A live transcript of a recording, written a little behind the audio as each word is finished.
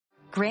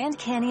Grand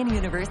Canyon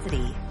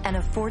University, an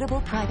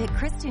affordable private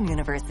Christian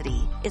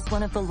university, is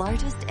one of the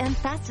largest and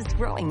fastest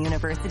growing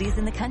universities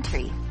in the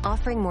country,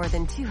 offering more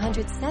than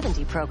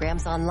 270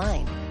 programs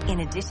online. In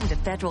addition to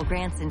federal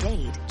grants and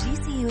aid,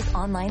 GCU's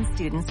online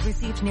students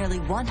received nearly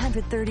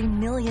 $130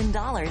 million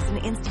in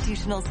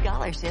institutional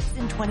scholarships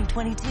in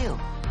 2022.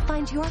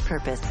 Find your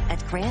purpose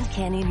at Grand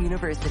Canyon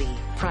University.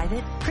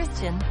 Private,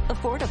 Christian,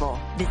 affordable.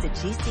 Visit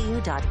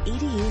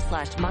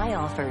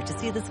gcu.edu/myoffer to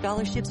see the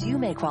scholarships you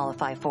may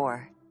qualify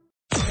for.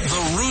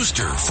 The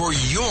Rooster for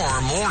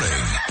your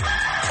morning.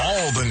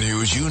 All the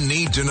news you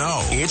need to know.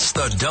 It's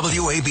the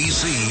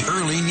WABC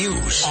Early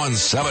News on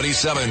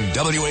 77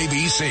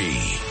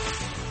 WABC.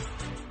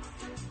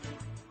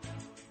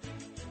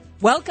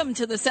 Welcome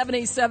to the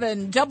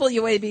 77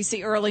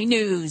 WABC Early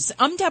News.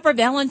 I'm Deborah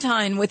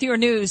Valentine with your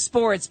news,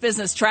 sports,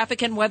 business,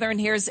 traffic, and weather,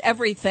 and here's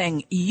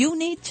everything you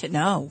need to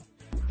know.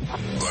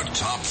 The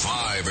top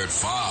 5 at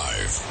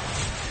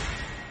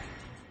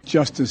 5.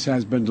 Justice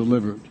has been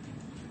delivered,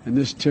 and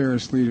this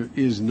terrorist leader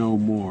is no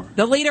more.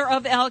 The leader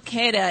of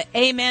al-Qaeda,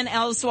 Ayman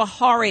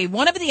al-Zawahiri,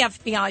 one of the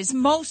FBI's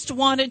most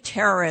wanted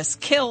terrorists,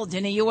 killed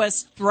in a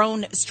U.S.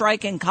 drone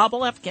strike in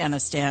Kabul,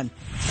 Afghanistan.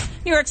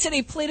 New York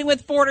City pleading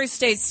with border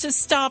states to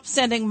stop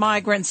sending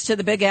migrants to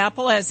the Big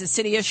Apple as the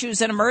city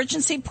issues an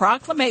emergency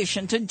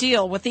proclamation to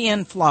deal with the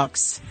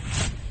influx.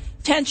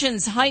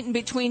 Tensions heighten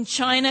between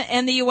China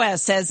and the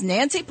U.S. as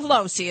Nancy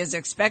Pelosi is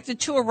expected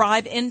to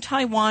arrive in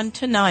Taiwan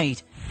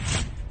tonight.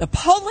 The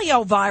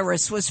polio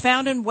virus was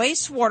found in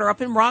wastewater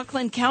up in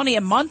Rockland County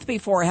a month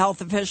before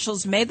health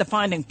officials made the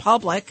finding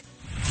public.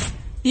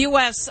 The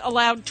U.S.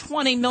 allowed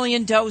 20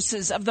 million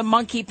doses of the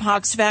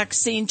monkeypox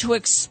vaccine to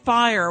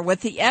expire,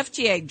 with the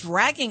FDA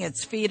dragging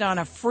its feet on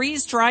a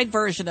freeze-dried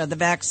version of the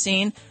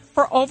vaccine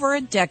for over a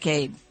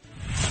decade.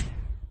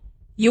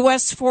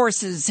 U.S.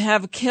 forces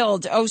have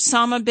killed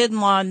Osama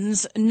bin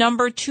Laden's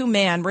number 2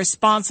 man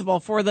responsible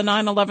for the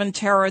 9/11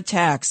 terror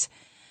attacks.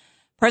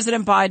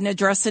 President Biden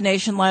addressed the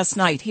nation last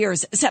night.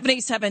 Here's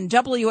 77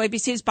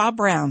 WABC's Bob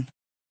Brown.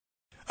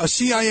 A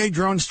CIA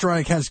drone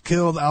strike has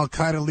killed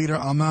al-Qaeda leader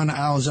Ayman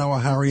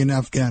al-Zawahiri in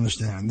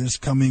Afghanistan, this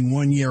coming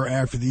 1 year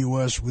after the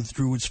U.S.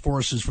 withdrew its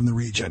forces from the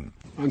region.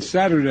 On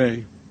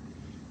Saturday,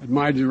 at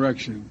my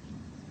direction,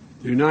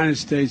 the United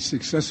States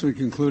successfully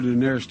concluded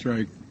an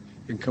airstrike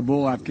in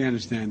Kabul,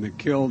 Afghanistan, that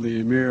killed the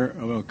emir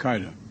of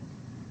al-Qaeda,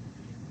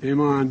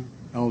 Ayman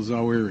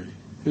al-Zawahiri.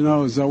 You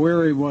know,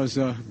 Zawahiri was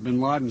bin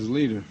Laden's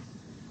leader.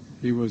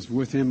 He was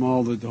with him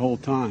the whole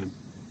time.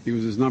 He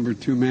was his number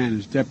 2 man,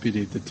 his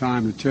deputy at the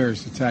time the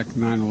terrorists attacked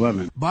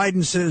 9/11.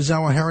 Biden says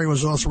Zawahiri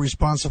was also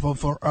responsible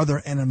for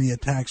other enemy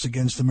attacks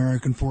against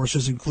American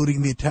forces,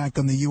 including the attack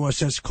on the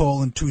USS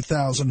Cole in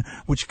 2000,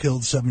 which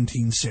killed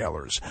 17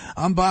 sailors.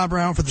 I'm Bob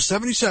Brown for the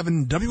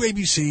 77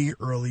 WABC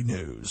Early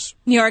News.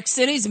 New York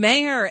City's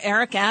Mayor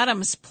Eric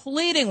Adams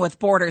pleading with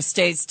border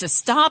states to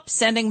stop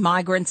sending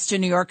migrants to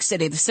New York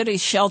City. The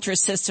city's shelter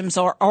systems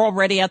are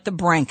already at the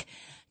brink.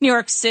 New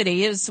York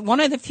City is one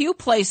of the few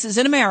places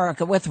in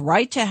America with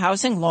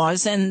right-to-housing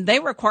laws, and they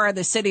require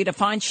the city to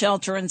find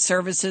shelter and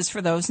services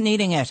for those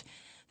needing it.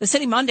 The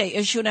city Monday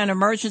issued an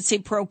emergency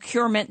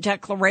procurement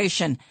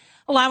declaration,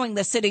 allowing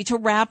the city to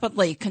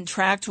rapidly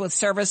contract with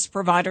service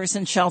providers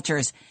and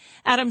shelters.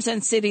 Adams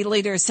and city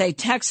leaders say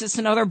Texas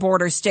and other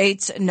border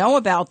states know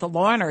about the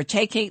law and are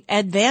taking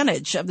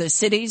advantage of the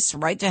city's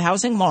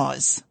right-to-housing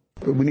laws.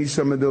 But we need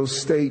some of those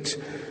states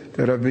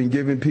that have been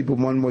giving people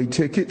one-way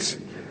tickets.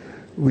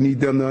 We need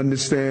them to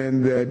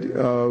understand that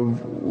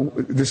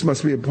this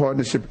must be a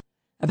partnership.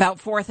 About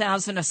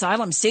 4,000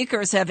 asylum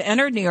seekers have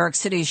entered New York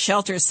City's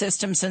shelter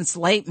system since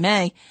late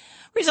May,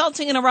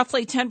 resulting in a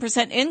roughly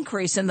 10%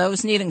 increase in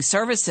those needing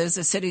services.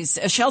 The city's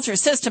shelter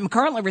system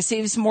currently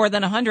receives more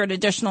than 100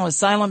 additional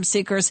asylum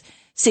seekers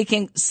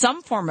seeking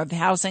some form of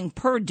housing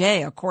per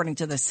day, according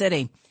to the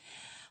city.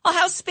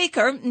 House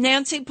Speaker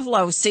Nancy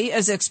Pelosi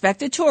is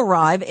expected to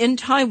arrive in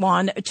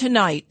Taiwan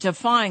tonight,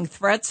 defying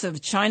threats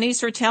of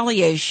Chinese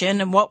retaliation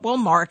in what will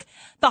mark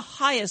the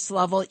highest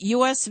level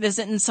U.S.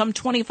 visit in some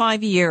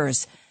 25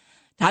 years.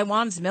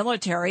 Taiwan's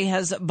military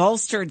has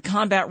bolstered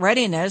combat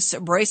readiness,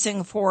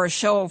 bracing for a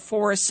show of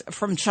force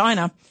from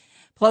China.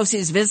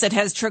 Pelosi's visit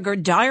has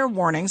triggered dire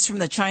warnings from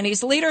the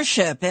Chinese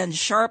leadership and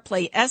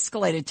sharply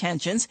escalated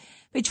tensions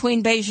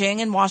between Beijing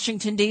and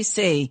Washington,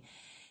 D.C.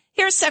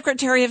 Here's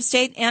Secretary of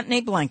State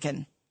Antony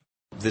Blinken.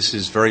 This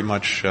is very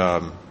much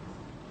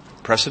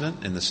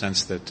precedent in the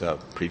sense that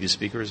previous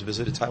speakers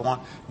visited Taiwan.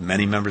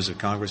 Many members of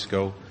Congress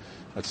go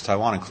to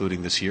Taiwan,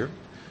 including this year.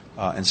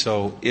 And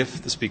so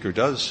if the speaker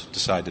does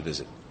decide to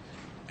visit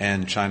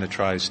and China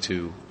tries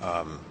to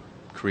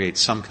create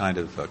some kind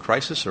of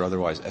crisis or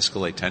otherwise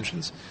escalate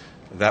tensions,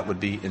 that would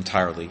be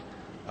entirely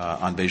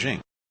on Beijing.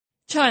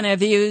 China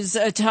views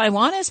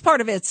Taiwan as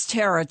part of its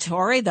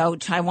territory, though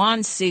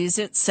Taiwan sees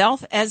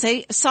itself as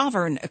a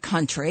sovereign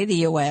country.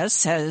 The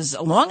U.S. has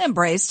long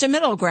embraced a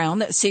middle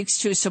ground that seeks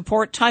to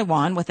support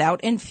Taiwan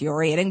without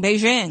infuriating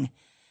Beijing.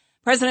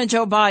 President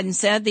Joe Biden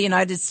said the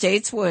United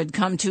States would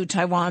come to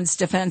Taiwan's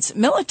defense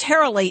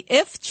militarily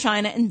if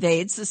China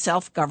invades the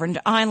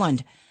self-governed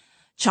island.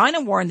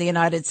 China warned the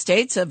United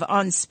States of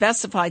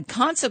unspecified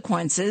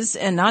consequences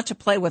and not to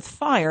play with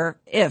fire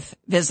if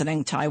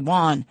visiting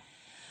Taiwan.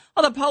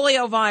 Well, the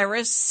polio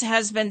virus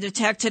has been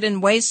detected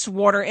in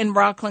wastewater in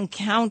Rockland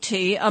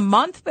County a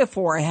month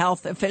before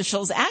health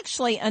officials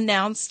actually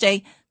announced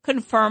a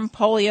confirmed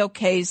polio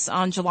case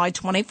on July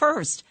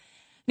 21st.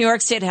 New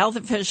York State health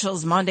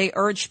officials Monday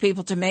urged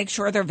people to make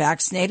sure they're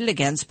vaccinated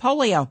against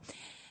polio.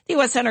 The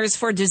U.S. Centers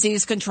for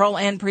Disease Control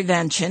and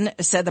Prevention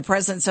said the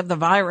presence of the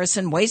virus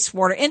in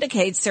wastewater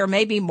indicates there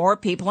may be more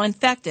people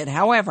infected.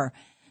 However,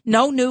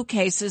 no new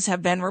cases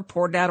have been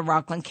reported out of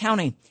Rockland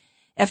County.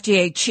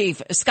 FDA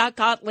Chief Scott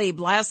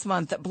Gottlieb last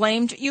month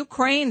blamed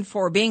Ukraine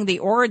for being the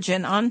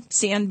origin on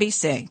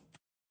CNBC.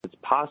 It's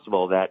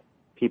possible that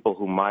people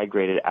who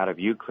migrated out of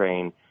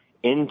Ukraine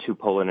into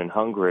Poland and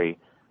Hungary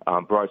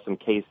brought some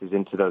cases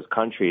into those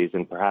countries,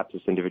 and perhaps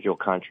this individual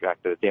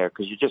contracted there,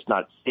 because you're just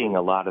not seeing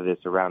a lot of this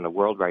around the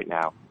world right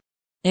now.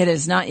 It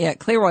is not yet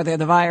clear whether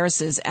the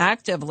virus is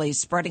actively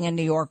spreading in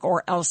New York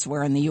or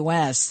elsewhere in the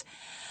U.S.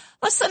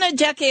 Less than a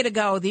decade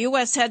ago, the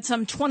U.S. had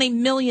some 20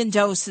 million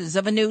doses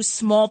of a new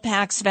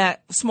smallpox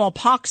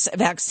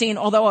vaccine,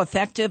 although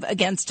effective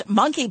against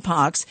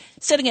monkeypox,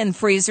 sitting in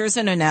freezers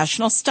in a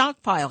national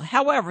stockpile.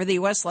 However, the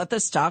U.S. let the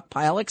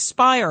stockpile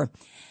expire.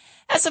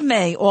 As of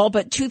May, all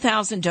but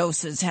 2,000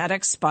 doses had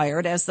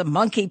expired as the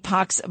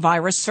monkeypox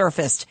virus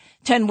surfaced.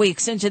 10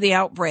 weeks into the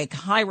outbreak,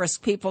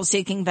 high-risk people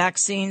seeking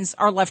vaccines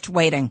are left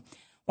waiting.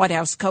 White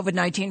House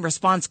COVID-19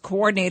 response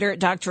coordinator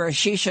Dr.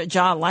 Ashish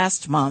Jha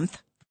last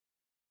month.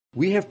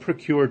 We have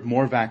procured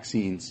more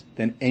vaccines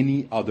than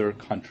any other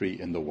country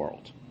in the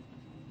world,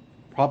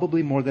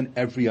 probably more than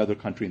every other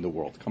country in the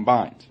world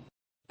combined.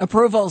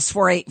 Approvals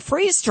for a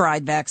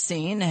freeze-dried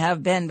vaccine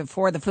have been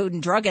before the Food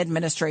and Drug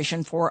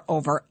Administration for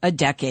over a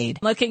decade.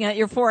 Looking at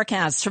your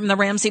forecast from the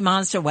Ramsey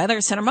Mazda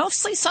Weather Center,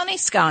 mostly sunny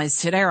skies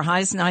today. Our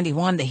highs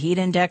 91, the heat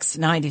index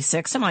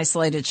 96. Some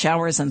isolated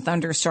showers and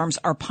thunderstorms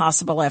are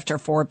possible after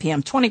 4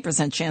 p.m.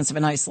 20% chance of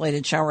an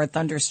isolated shower or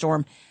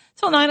thunderstorm.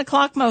 Till 9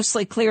 o'clock,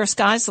 mostly clear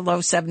skies, the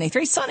low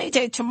 73. Sunny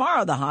day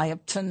tomorrow, the high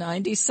up to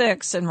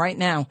 96. And right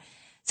now,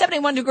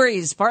 71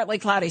 degrees, partly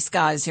cloudy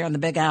skies here in the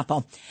Big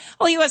Apple.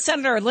 Well, U.S.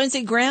 Senator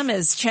Lindsey Graham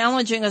is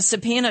challenging a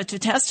subpoena to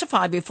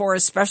testify before a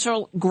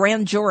special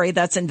grand jury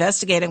that's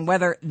investigating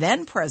whether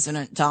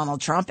then-President Donald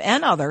Trump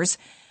and others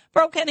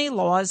broke any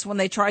laws when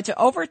they tried to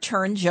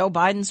overturn Joe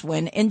Biden's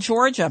win in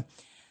Georgia.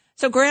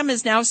 So Graham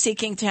is now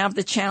seeking to have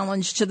the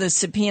challenge to the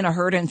subpoena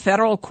heard in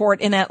federal court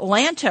in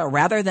Atlanta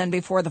rather than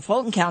before the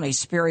Fulton County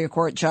Superior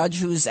Court judge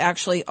who's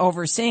actually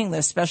overseeing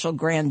this special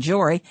grand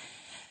jury.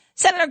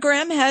 Senator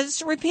Graham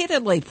has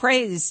repeatedly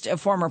praised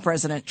former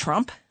President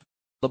Trump.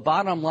 The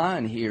bottom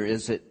line here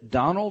is that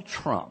Donald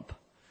Trump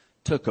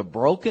took a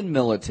broken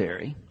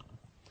military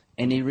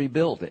and he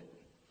rebuilt it.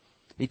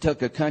 He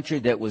took a country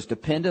that was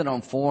dependent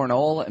on foreign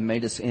oil and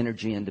made us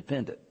energy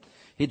independent.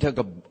 He took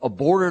a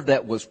border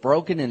that was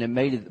broken and it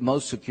made it the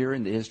most secure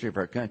in the history of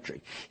our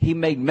country. He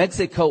made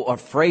Mexico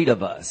afraid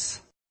of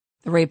us.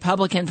 The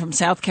Republican from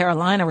South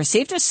Carolina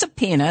received a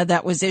subpoena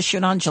that was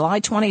issued on July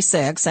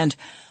 26 and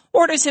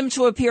orders him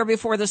to appear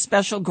before the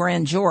special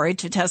grand jury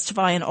to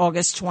testify on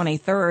August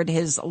 23rd.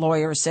 His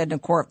lawyer said in a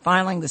court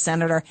filing the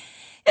senator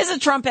is a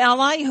Trump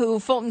ally who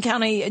Fulton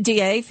County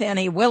DA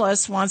Fannie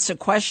Willis wants to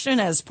question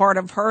as part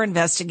of her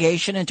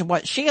investigation into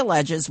what she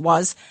alleges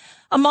was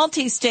a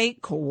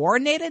multi-state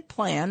coordinated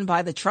plan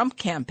by the Trump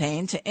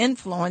campaign to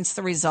influence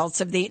the results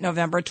of the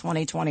November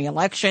 2020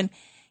 election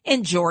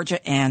in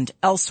Georgia and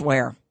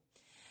elsewhere.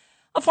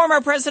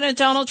 Former President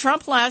Donald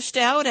Trump lashed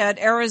out at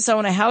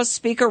Arizona House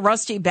Speaker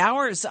Rusty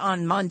Bowers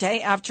on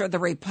Monday after the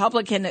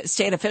Republican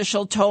state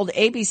official told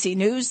ABC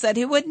News that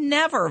he would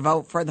never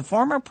vote for the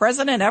former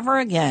president ever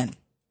again.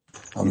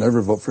 I'll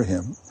never vote for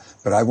him,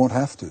 but I won't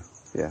have to.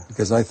 Yeah.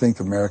 Because I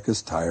think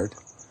America's tired,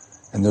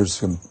 and there's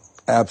some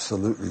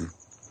absolutely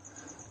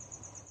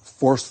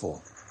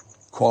forceful,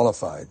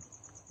 qualified,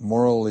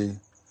 morally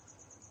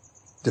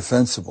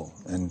defensible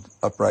and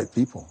upright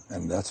people.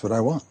 And that's what I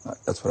want.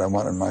 That's what I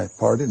want in my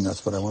party, and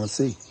that's what I want to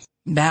see.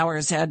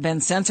 Bowers had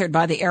been censored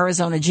by the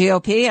Arizona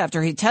GOP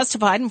after he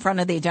testified in front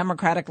of the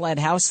Democratic-led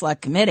House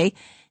Select Committee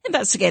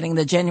investigating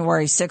the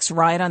January 6th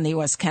riot on the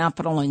U.S.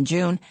 Capitol in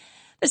June.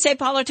 The state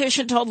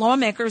politician told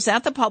lawmakers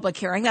at the public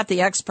hearing that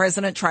the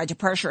ex-president tried to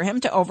pressure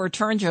him to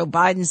overturn Joe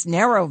Biden's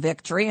narrow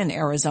victory in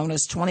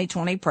Arizona's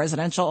 2020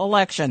 presidential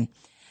election.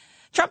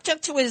 Trump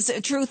took to his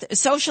Truth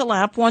Social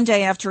app one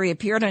day after he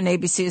appeared on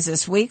ABC's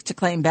This Week to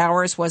claim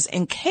Bowers was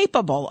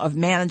incapable of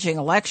managing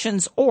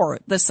elections or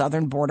the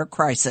southern border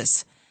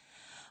crisis.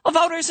 Well,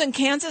 voters in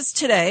Kansas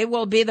today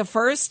will be the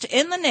first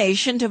in the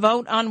nation to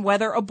vote on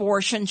whether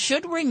abortion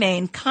should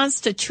remain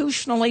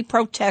constitutionally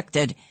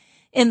protected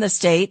in the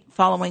state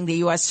following the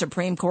U.S.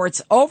 Supreme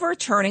Court's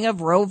overturning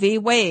of Roe v.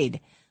 Wade,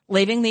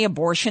 leaving the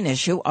abortion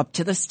issue up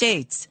to the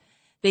states.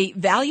 The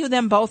Value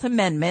Them Both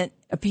amendment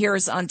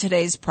appears on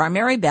today's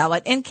primary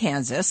ballot in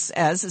Kansas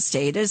as the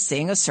state is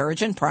seeing a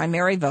surge in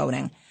primary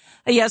voting.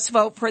 A yes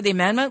vote for the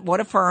amendment would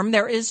affirm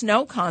there is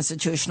no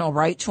constitutional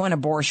right to an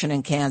abortion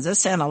in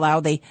Kansas and allow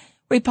the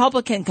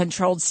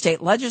Republican-controlled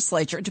state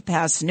legislature to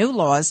pass new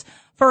laws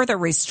further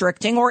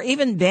restricting or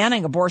even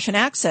banning abortion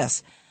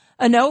access.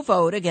 A no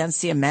vote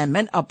against the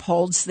amendment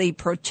upholds the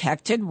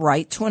protected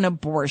right to an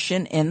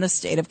abortion in the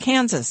state of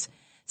Kansas.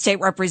 State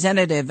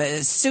Representative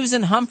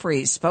Susan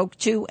Humphreys spoke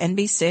to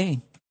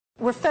NBC.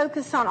 We're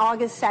focused on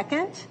August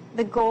 2nd.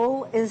 The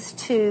goal is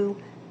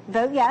to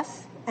vote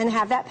yes and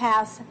have that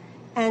pass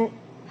and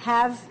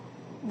have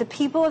the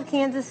people of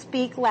Kansas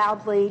speak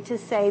loudly to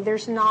say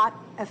there's not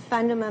a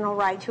fundamental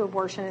right to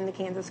abortion in the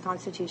Kansas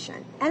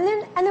Constitution. And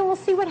then we'll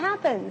see what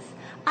happens.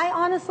 I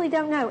honestly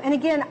don't know. And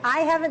again, I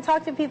haven't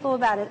talked to people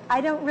about it.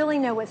 I don't really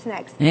know what's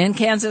next. In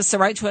Kansas, the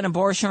right to an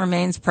abortion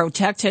remains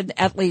protected,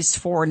 at least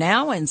for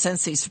now. And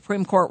since the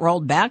Supreme Court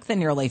rolled back the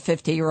nearly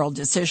 50-year-old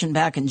decision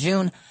back in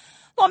June,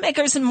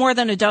 lawmakers in more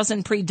than a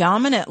dozen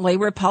predominantly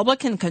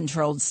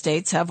Republican-controlled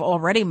states have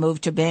already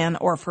moved to ban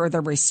or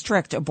further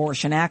restrict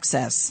abortion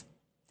access.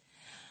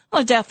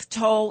 The death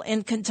toll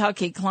in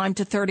Kentucky climbed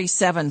to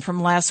 37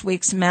 from last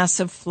week's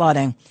massive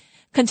flooding.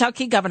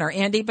 Kentucky Governor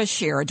Andy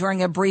Beshear,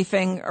 during a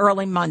briefing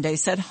early Monday,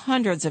 said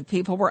hundreds of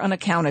people were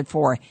unaccounted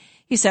for.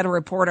 He said a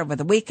report over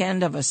the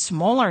weekend of a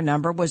smaller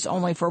number was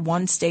only for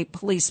one state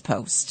police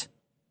post.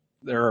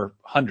 There are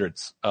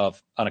hundreds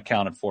of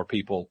unaccounted for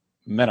people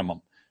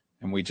minimum,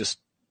 and we just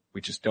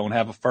don't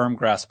have a firm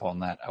grasp on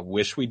that. I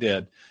wish we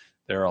did.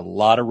 There are a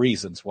lot of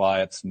reasons why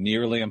it's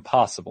nearly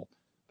impossible,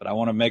 but I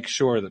want to make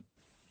sure that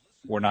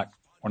we're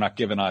not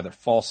given either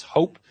false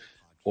hope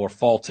or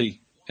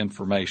faulty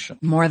information.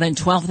 More than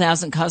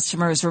 12,000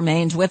 customers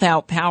remained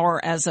without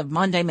power as of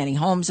Monday. Many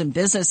homes and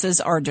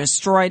businesses are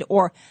destroyed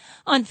or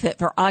unfit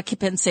for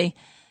occupancy.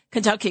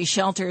 Kentucky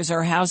shelters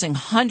are housing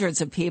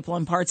hundreds of people,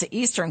 and parts of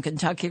eastern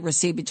Kentucky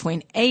received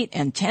between 8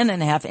 and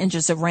 10.5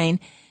 inches of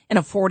rain in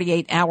a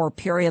 48-hour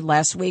period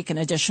last week. An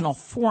additional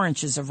 4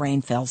 inches of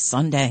rain fell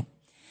Sunday.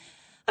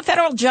 A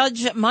federal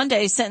judge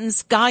Monday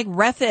sentenced Guy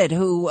Reffitt,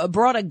 who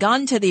brought a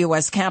gun to the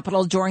U.S.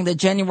 Capitol during the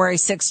January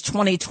 6,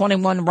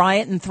 2021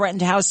 riot and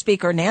threatened House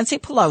Speaker Nancy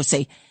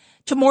Pelosi,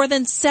 to more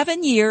than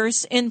 7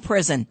 years in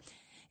prison.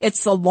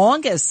 It's the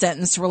longest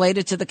sentence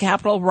related to the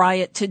Capitol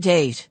riot to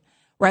date.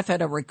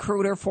 Reffitt, a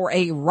recruiter for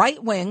a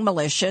right-wing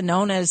militia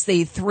known as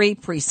the Three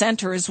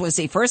Presenters, was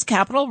the first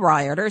Capitol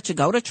rioter to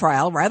go to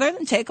trial rather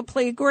than take a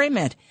plea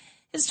agreement.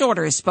 His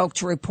daughter spoke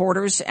to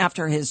reporters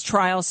after his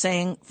trial,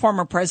 saying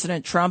former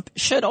President Trump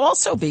should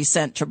also be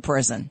sent to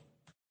prison.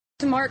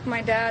 To mark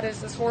my dad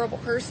as this horrible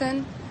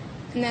person,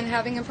 and then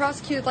having him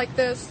prosecuted like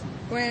this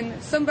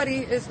when somebody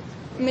is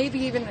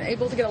maybe even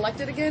able to get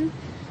elected again,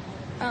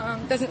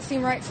 doesn't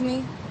seem right to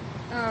me.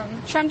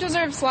 Trump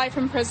deserves life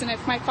in prison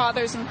if my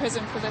father's in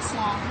prison for this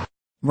long.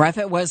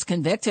 Reffitt was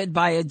convicted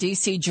by a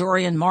D.C.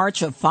 jury in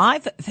March of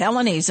 5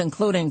 felonies,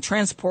 including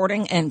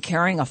transporting and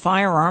carrying a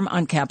firearm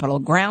on Capitol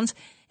grounds,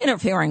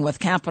 interfering with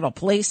Capitol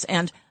Police,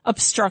 and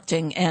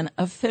obstructing an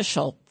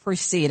official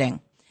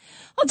proceeding.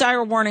 A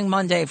dire warning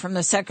Monday from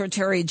the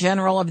Secretary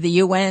General of the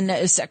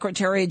UN.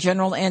 Secretary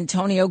General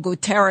Antonio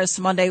Guterres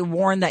Monday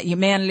warned that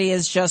humanity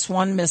is just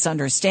one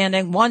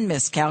misunderstanding, one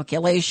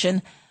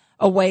miscalculation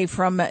away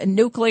from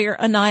nuclear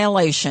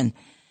annihilation.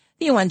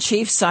 The UN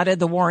chief cited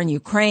the war in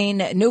Ukraine,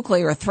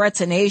 nuclear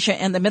threats in Asia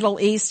and the Middle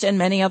East, and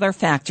many other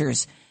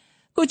factors.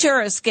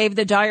 Guterres gave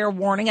the dire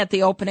warning at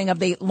the opening of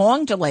the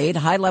long-delayed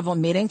high-level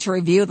meeting to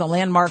review the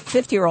landmark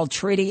 50-year-old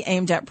treaty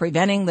aimed at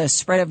preventing the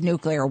spread of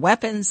nuclear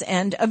weapons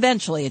and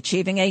eventually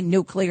achieving a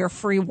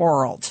nuclear-free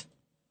world.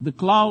 The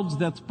clouds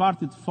that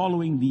parted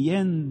following the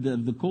end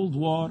of the Cold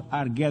War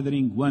are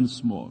gathering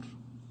once more.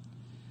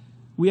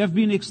 We have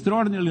been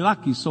extraordinarily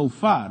lucky so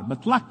far,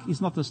 but luck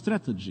is not a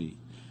strategy,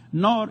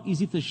 nor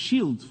is it a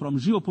shield from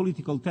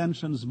geopolitical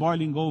tensions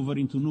boiling over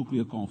into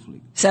nuclear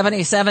conflict.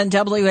 77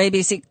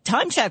 WABC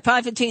Time Check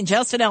 5:15.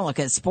 Justin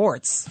Ellick,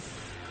 Sports.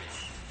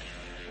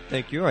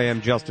 Thank you. I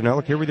am Justin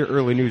Ellick here with your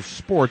early news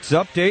sports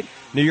update.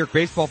 New York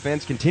baseball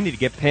fans continue to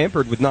get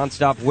pampered with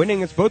nonstop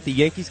winning as both the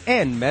Yankees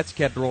and Mets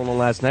kept rolling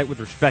last night with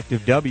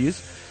respective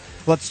W's.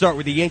 Let's start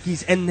with the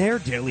Yankees and their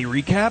daily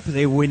recap.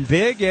 They win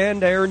big,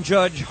 and Aaron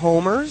Judge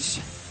homers.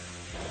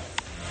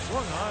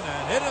 Swung on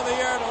and hit in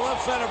the air to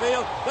left center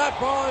field. That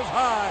ball is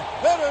high.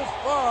 It is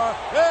far.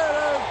 It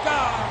is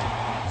gone.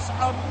 It's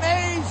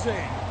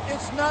amazing.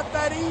 It's not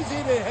that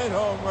easy to hit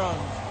home runs.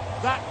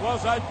 That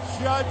was a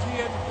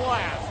Judgian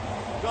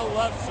blast to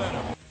left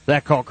center.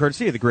 That call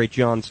courtesy of the great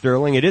John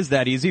Sterling. It is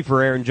that easy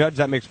for Aaron Judge.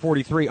 That makes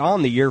 43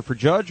 on the year for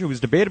Judge, who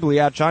was debatably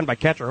outshined by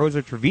catcher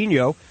Jose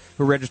Trevino,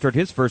 who registered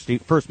his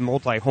first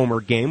multi-homer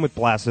game with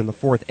blasts in the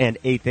 4th and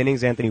 8th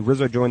innings. Anthony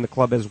Rizzo joined the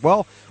club as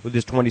well with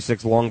his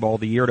 26th long ball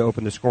of the year to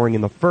open the scoring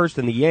in the first.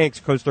 And the Yanks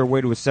coast their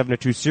way to a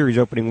 7-2 series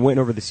opening win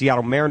over the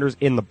Seattle Mariners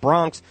in the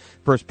Bronx.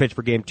 First pitch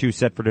for Game 2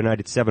 set for tonight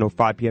at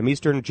 7:05 p.m.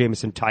 Eastern.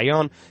 Jameson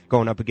Taillon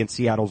going up against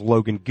Seattle's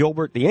Logan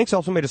Gilbert. The Yanks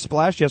also made a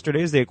splash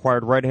yesterday as they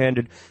acquired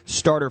right-handed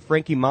starter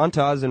Frankie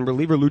Montas and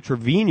reliever Lou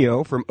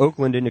Trevino from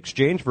Oakland in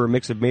exchange for a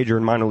mix of major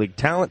and minor league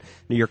talent.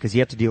 New York has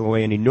yet to deal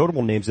away any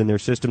notable names in their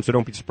system, so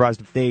don't be surprised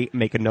if they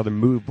make another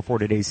move before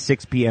today's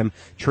 6 p.m.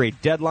 trade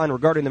deadline.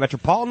 Regarding the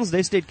Metropolitans,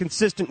 they stayed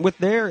consistent with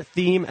their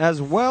theme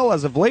as well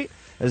as of late.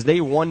 as they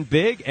won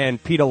big,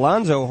 and Pete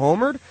Alonso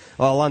homered.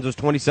 Alonso's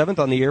 27th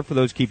on the year for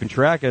those keeping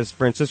track, as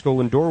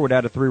Francisco Lindor would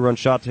add a 3-run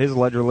shot to his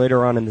ledger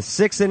later on in the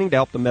 6th inning to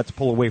help the Mets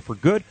pull away for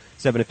good.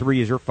 7-3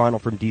 is your final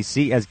from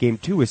D.C., as Game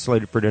 2 is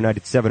slated for tonight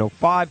at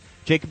 7:05.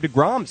 Jacob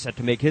deGrom set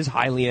to make his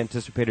highly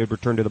anticipated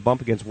return to the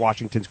bump against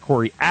Washington's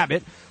Corey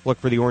Abbott. Look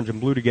for the Orange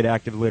and Blue to get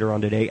active later on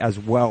today, as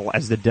well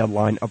as the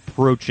deadline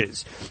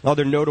approaches.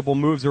 Other notable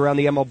moves around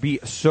the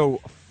MLB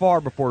so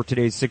far before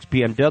today's 6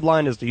 p.m.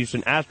 deadline as the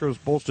Houston Astros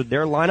bolstered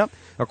their lineup,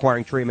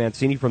 acquiring Trey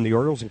Mancini from the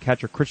Orioles and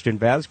catcher Christian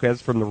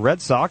Vazquez from the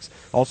Red Sox.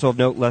 Also of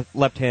note,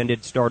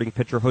 left-handed starting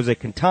pitcher Jose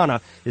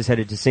Quintana is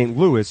headed to St.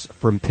 Louis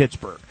from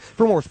Pittsburgh.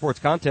 For more sports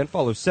content,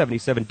 follow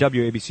 77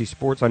 WABC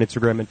Sports on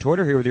Instagram and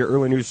Twitter. Here with your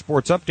early news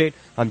sports update,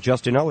 I'm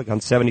Justin Ellick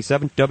on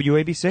 77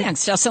 WABC.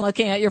 Thanks, Justin.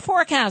 Looking at your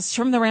forecast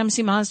from the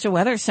Ramsey Mazda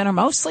Weather Center,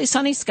 mostly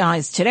sunny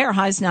skies. Today our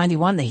high's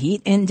 91, the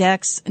heat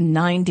index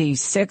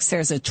 96.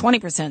 There's a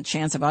 20%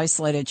 chance of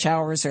isolated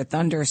showers or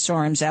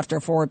thunderstorms after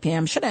 4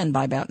 p.m. Should end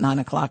by about 9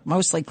 o'clock.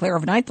 Mostly clear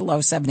overnight, the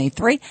low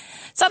 73.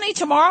 Sunny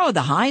tomorrow,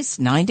 the high's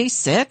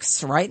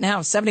 96. Right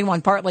now,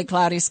 71 partly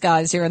cloudy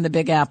skies here in the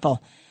Big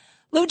Apple.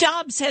 Lou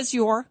Dobbs has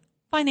your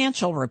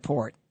financial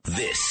report.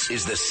 This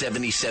is the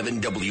 77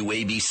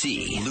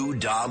 WABC Lou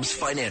Dobbs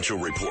Financial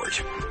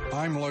Report.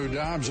 I'm Lou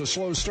Dobbs. A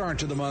slow start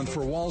to the month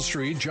for Wall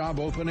Street. Job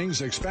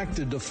openings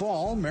expected to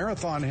fall.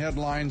 Marathon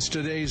headlines,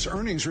 today's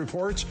earnings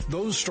reports.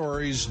 Those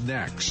stories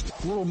next.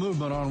 A little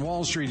movement on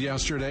Wall Street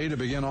yesterday to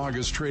begin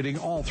August trading.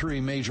 All three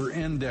major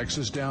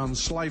indexes down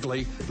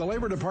slightly. The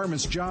Labor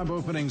Department's job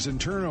openings and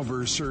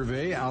turnover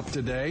survey out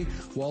today.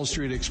 Wall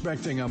Street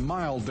expecting a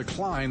mild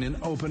decline in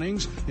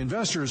openings.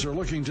 Investors are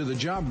looking to the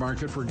job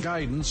market for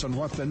guidance on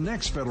what the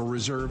next Federal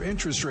Reserve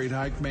interest rate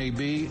hike may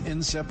be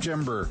in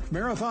September.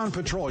 Marathon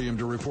Petroleum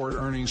to report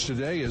earnings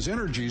today as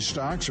energy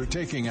stocks are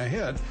taking a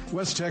hit.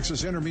 West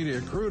Texas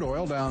Intermediate crude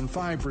oil down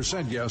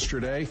 5%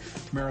 yesterday.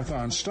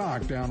 Marathon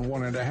stock down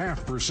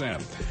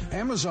 1.5%.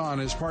 Amazon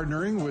is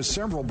partnering with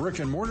several brick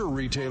and mortar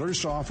retailers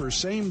to offer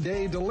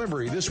same-day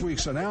delivery. This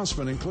week's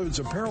announcement includes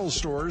apparel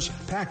stores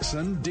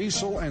PacSun,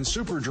 Diesel, and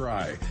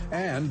Superdry,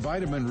 and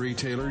vitamin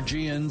retailer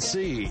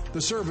GNC.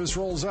 The service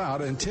rolls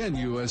out in 10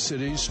 U.S.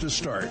 cities to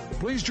start.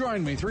 Please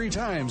join me 3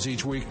 times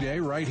each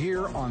weekday right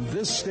here on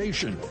this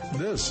station.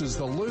 This is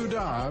the Lou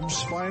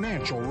Dobbs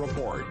Financial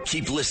Report.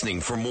 Keep listening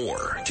for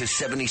more to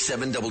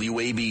 77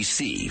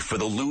 WABC for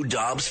the Lou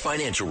Dobbs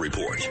Financial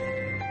Report.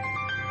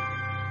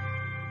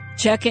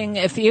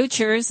 Checking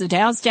futures, the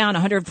Dow's down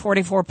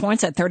 144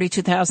 points at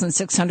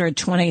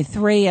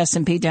 32,623.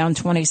 S&P down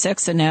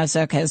 26. The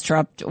Nasdaq has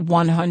dropped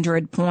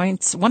 100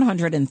 points,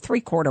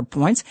 103/4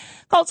 points.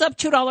 Gold's up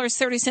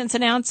 $2.30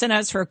 an ounce. And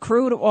as for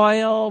crude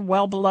oil,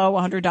 well below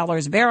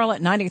 $100 a barrel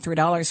at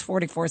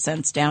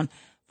 $93.44, down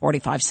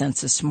 45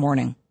 cents this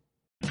morning.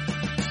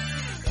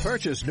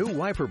 Purchase new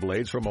wiper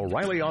blades from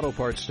O'Reilly Auto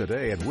Parts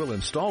today and we'll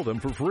install them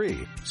for free.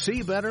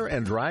 See better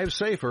and drive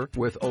safer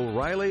with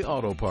O'Reilly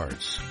Auto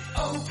Parts.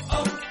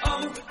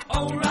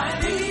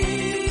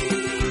 O'Reilly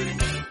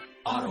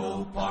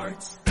Auto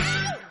Parts.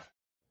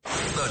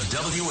 The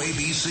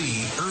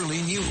WABC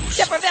Early News.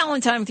 Deborah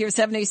Valentine with your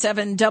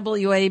 77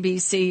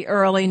 WABC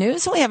Early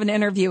News. We have an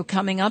interview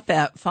coming up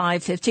at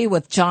 5:50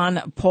 with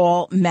John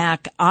Paul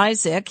Mac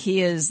Isaac.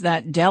 He is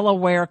that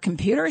Delaware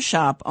computer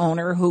shop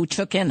owner who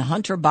took in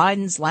Hunter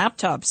Biden's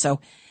laptop. So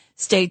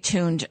stay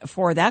tuned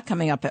for that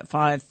coming up at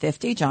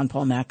 5:50. John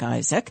Paul Mac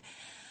Isaac.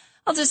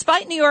 Well,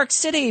 despite New York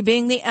City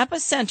being the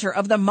epicenter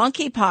of the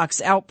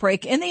monkeypox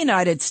outbreak in the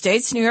United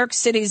States, New York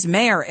City's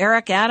mayor,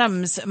 Eric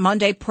Adams,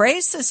 Monday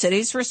praised the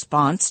city's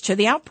response to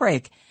the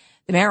outbreak.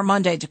 The mayor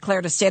Monday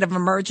declared a state of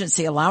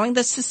emergency, allowing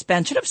the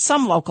suspension of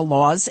some local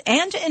laws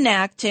and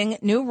enacting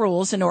new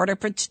rules in order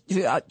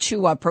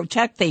to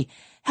protect the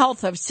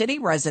health of city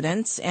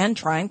residents and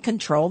try and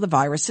control the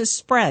virus's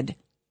spread.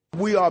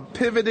 We are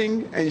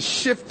pivoting and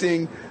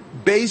shifting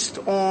based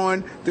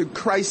on the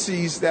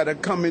crises that are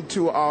coming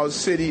to our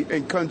city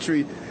and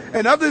country.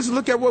 And others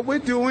look at what we're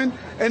doing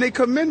and they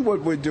commend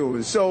what we're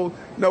doing. So,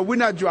 no, we're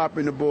not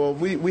dropping the ball.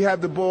 We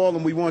have the ball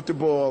and we want the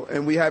ball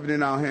and we have it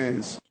in our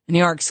hands. New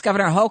York's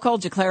Governor Hochul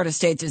declared a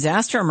state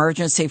disaster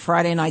emergency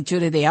Friday night due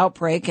to the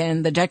outbreak,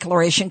 and the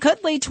declaration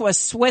could lead to a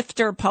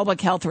swifter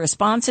public health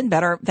response and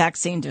better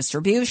vaccine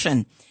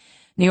distribution.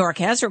 New York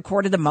has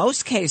recorded the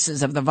most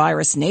cases of the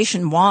virus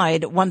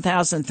nationwide,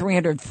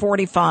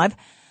 1,345,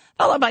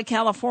 followed by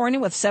California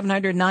with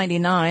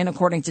 799,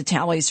 according to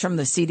tallies from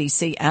the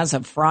CDC as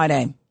of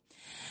Friday.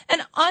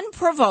 An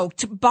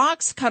unprovoked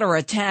box cutter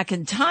attack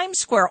in Times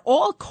Square,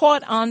 all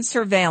caught on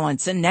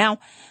surveillance, and now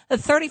a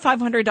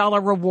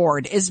 $3,500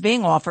 reward is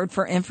being offered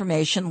for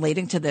information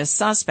leading to this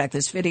suspect.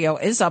 This video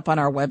is up on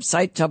our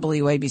website,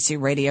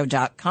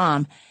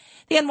 WABCRadio.com.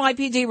 The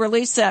NYPD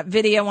released that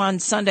video on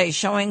Sunday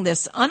showing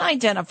this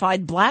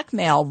unidentified black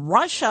male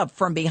rush up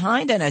from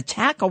behind and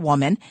attack a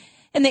woman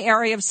in the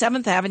area of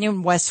 7th Avenue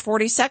and West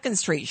 42nd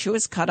Street. She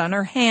was cut on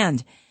her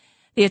hand.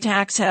 The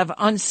attacks have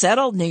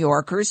unsettled New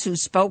Yorkers who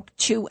spoke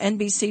to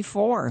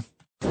NBC4.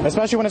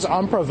 especially when it's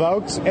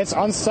unprovoked. It's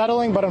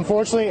unsettling, but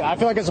unfortunately, I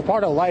feel like it's a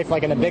part of life,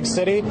 like in a big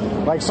city.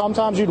 Like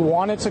sometimes you'd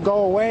want it to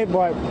go away,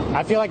 but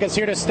I feel like it's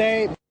here to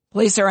stay.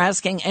 Police are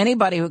asking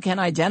anybody who can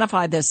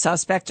identify this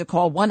suspect to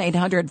call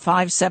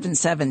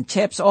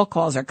 1-800-577-TIPS. All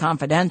calls are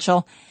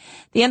confidential.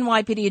 The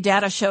NYPD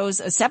data shows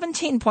a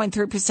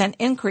 17.3%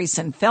 increase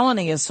in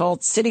felony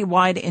assaults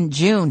citywide in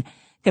June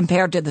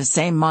compared to the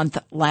same month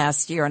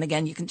last year. And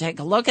again, you can take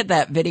a look at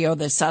that video of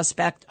the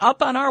suspect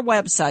up on our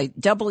website,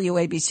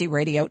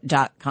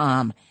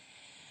 WABCradio.com.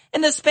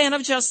 In the span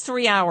of just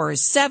 3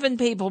 hours, 7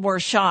 people were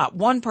shot.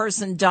 1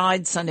 person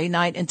died Sunday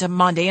night into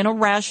Monday in a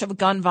rash of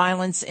gun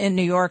violence in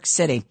New York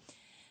City.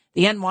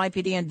 The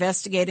NYPD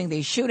investigating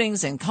these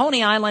shootings in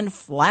Coney Island,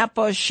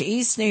 Flatbush,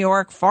 East New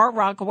York, Far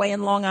Rockaway,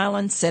 and Long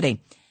Island City.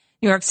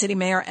 New York City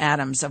Mayor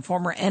Adams, a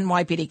former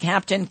NYPD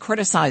captain,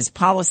 criticized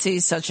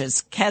policies such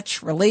as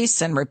catch,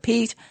 release, and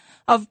repeat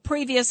of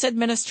previous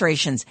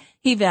administrations.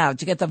 He vowed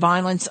to get the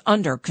violence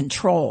under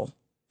control.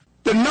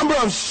 The number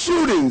of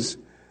shootings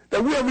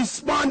that we are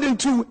responding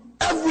to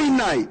every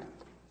night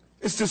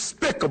is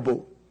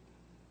despicable.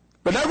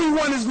 But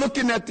everyone is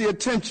looking at the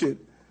attention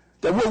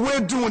that what we're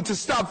doing to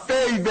stop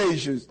fare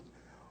evasions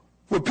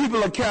where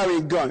people are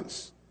carrying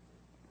guns,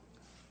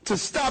 to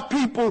stop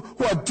people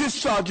who are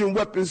discharging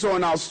weapons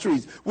on our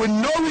streets with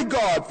no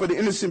regard for the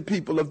innocent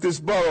people of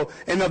this borough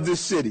and of this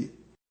city.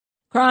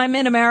 Crime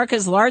in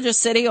America's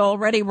largest city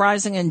already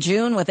rising in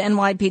June, with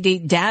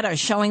NYPD data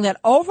showing that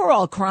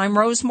overall crime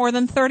rose more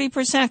than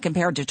 30%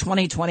 compared to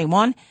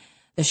 2021.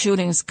 The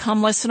shootings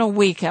come less than a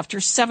week after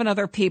 7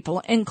 other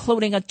people,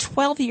 including a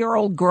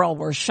 12-year-old girl,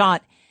 were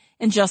shot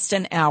in just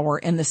an hour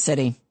in the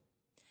city.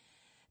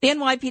 The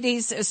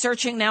NYPD is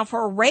searching now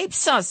for a rape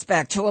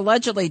suspect who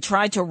allegedly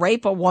tried to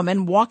rape a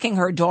woman walking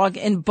her dog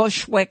in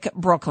Bushwick,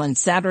 Brooklyn.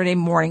 Saturday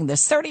morning,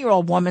 this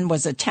 30-year-old woman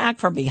was attacked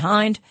from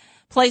behind,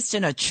 placed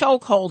in a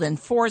chokehold, and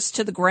forced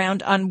to the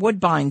ground on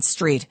Woodbine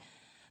Street.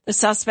 The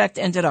suspect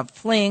ended up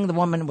fleeing. The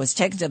woman was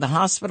taken to the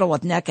hospital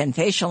with neck and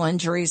facial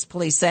injuries,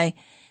 police say.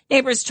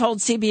 Neighbors told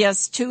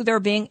CBS 2 they're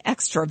being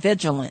extra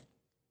vigilant.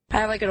 I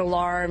have like an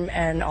alarm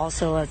and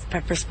also a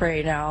pepper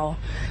spray now,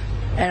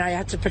 and I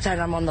have to pretend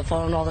I'm on the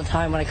phone all the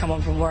time when I come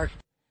home from work.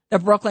 The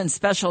Brooklyn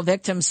Special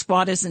Victims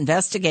Squad is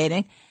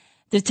investigating.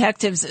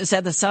 Detectives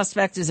said the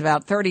suspect is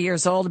about 30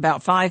 years old,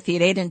 about 5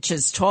 feet 8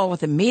 inches tall,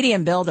 with a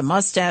medium build, a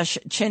mustache,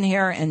 chin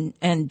hair, and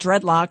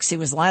dreadlocks. He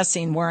was last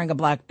seen wearing a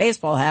black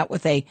baseball hat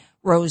with a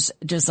rose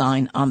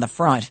design on the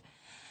front.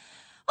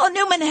 A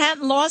new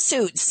Manhattan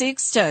lawsuit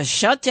seeks to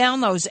shut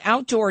down those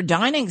outdoor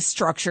dining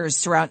structures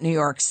throughout New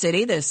York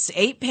City. This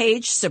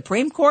 8-page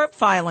Supreme Court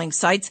filing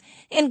cites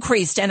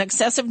increased and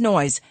excessive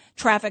noise,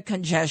 traffic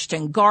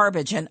congestion,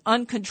 garbage, and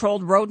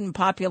uncontrolled rodent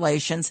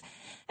populations,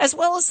 as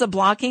well as the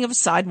blocking of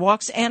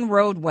sidewalks and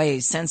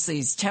roadways since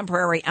these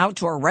temporary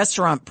outdoor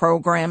restaurant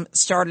program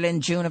started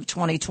in June of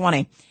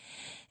 2020.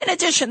 In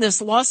addition,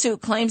 this lawsuit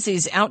claims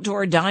these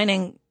outdoor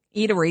dining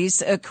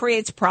eateries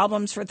creates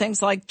problems for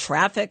things like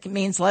traffic,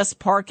 means less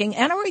parking,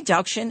 and a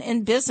reduction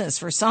in business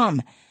for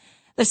some.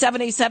 The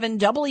 77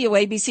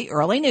 WABC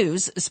Early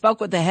News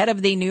spoke with the head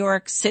of the New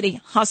York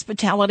City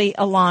Hospitality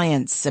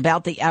Alliance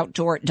about the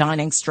outdoor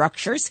dining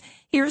structures.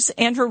 Here's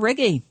Andrew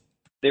Riggi.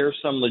 There are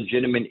some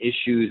legitimate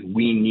issues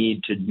we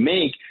need to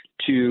make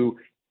to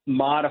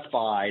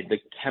modify the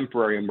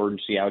temporary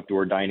emergency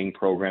outdoor dining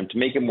program to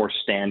make it more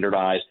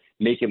standardized,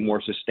 make it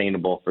more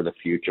sustainable for the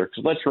future.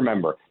 Because let's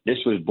remember, this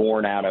was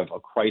born out of a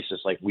crisis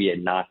like we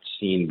had not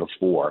seen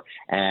before.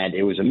 And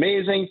it was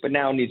amazing, but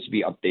now it needs to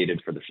be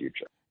updated for the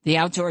future. The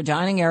outdoor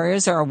dining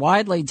areas are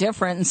widely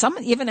different, and some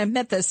even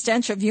admit the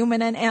stench of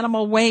human and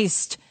animal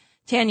waste.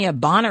 Tanya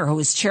Bonner, who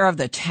is chair of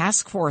the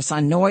Task Force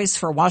on Noise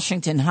for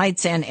Washington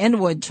Heights and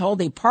Inwood, told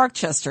the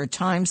Parkchester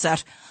Times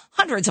that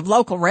hundreds of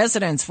local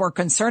residents were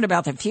concerned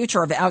about the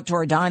future of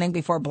outdoor dining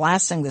before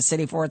blasting the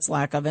city for its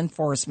lack of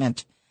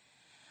enforcement.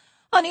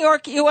 A New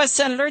York U.S.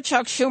 Senator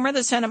Chuck Schumer,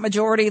 the Senate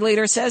Majority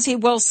Leader, says he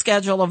will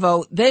schedule a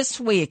vote this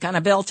week on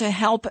a bill to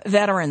help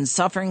veterans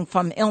suffering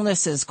from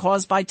illnesses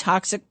caused by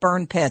toxic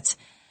burn pits.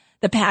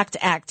 The PACT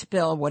Act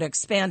bill would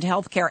expand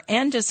health care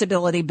and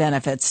disability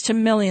benefits to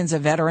millions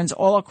of veterans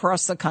all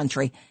across the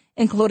country,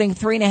 including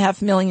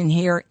 3.5 million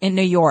here in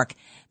New York.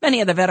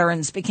 Many of the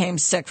veterans became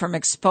sick from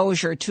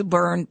exposure to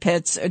burn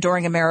pits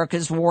during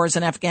America's wars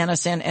in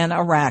Afghanistan and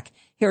Iraq.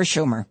 Here's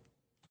Schumer.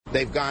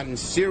 They've gotten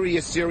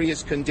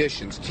serious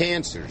conditions,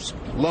 cancers,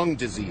 lung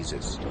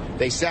diseases.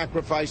 They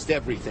sacrificed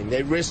everything.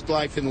 They risked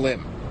life and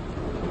limb.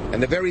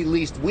 And the very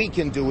least we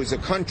can do as a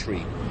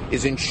country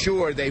is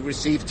ensure they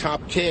receive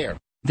top care.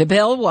 The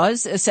bill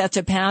was set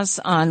to pass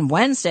on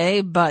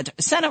Wednesday, but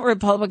Senate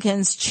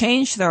Republicans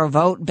changed their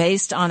vote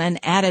based on an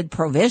added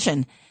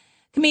provision.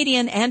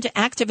 Comedian and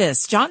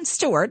activist Jon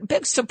Stewart,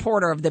 big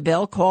supporter of the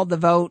bill, called the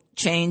vote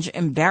change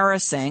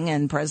embarrassing,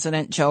 and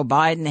President Joe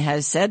Biden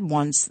has said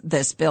once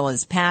this bill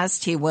is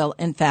passed, he will,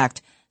 in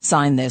fact,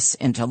 sign this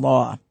into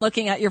law.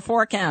 Looking at your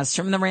forecast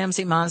from the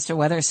Ramsey Mazda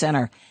Weather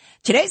Center.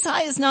 Today's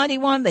high is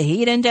 91, the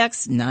heat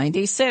index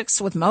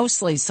 96 with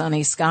mostly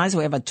sunny skies.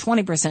 We have a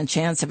 20%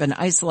 chance of an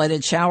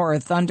isolated shower or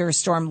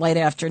thunderstorm late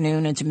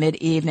afternoon into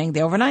mid-evening.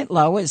 The overnight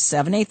low is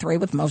 73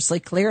 with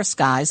mostly clear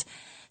skies.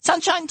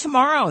 Sunshine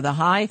tomorrow, the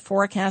high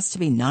forecast to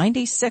be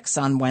 96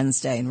 on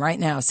Wednesday. And right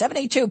now,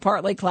 72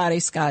 partly cloudy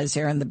skies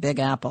here in the Big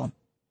Apple.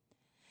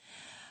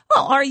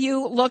 Well, are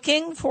you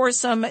looking for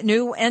some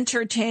new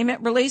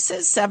entertainment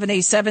releases?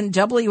 77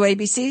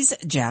 WABC's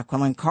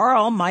Jacqueline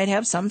Carl might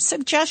have some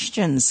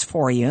suggestions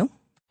for you.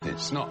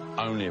 It's not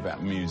only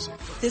about music.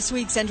 This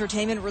week's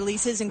entertainment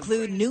releases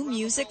include new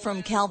music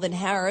from Calvin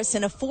Harris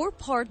and a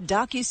 4-part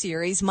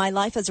docuseries, My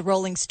Life as a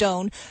Rolling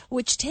Stone,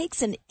 which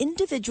takes an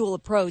individual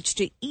approach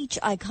to each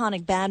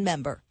iconic band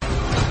member.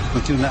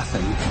 We do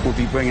nothing. We'll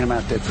be bringing them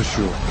out there for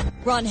sure.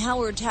 Ron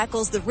Howard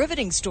tackles the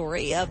riveting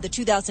story of the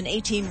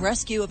 2018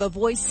 rescue of a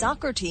boys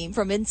soccer team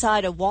from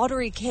inside a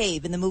watery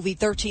cave in the movie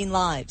 13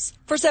 Lives.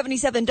 For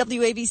 77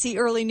 WABC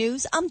Early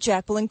News, I'm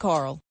Jacqueline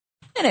Carl.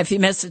 And if you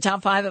missed the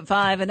top 5 at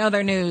 5 and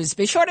other news,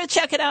 be sure to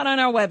check it out on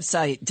our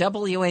website,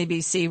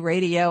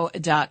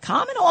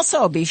 WABCradio.com. And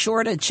also be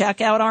sure to check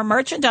out our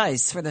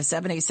merchandise for the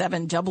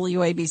 77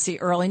 WABC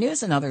Early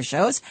News and other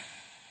shows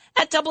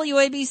at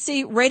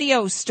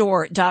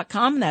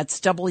WABCRadiostore.com.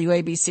 That's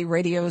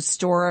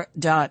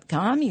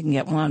WABCRadiostore.com. You can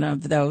get one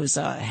of those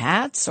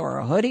hats or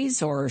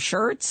hoodies or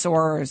shirts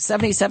or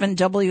 77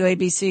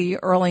 WABC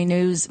Early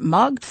News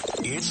mug.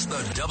 It's the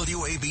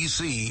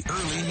WABC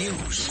Early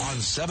News on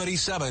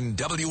 77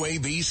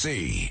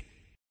 WABC.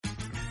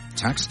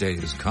 Tax day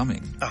is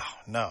coming. Oh,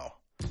 no.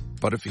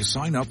 But if you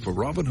sign up for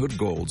Robinhood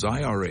Gold's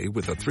IRA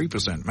with a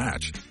 3%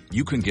 match,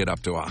 you can get up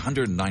to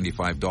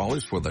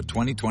 $195 for the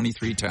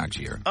 2023 tax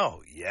year.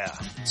 Oh, yeah.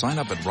 Sign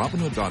up at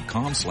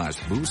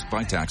Robinhood.com/boost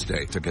by tax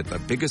day to get the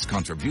biggest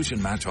contribution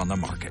match on the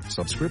market.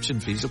 Subscription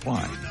fees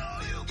apply.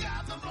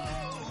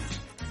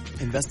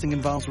 Investing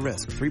involves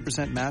risk.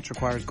 3% match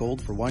requires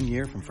gold for 1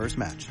 year from first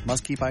match.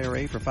 Must keep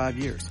IRA for 5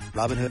 years.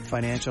 Robinhood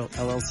Financial,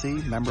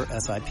 LLC, member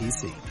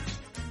SIPC.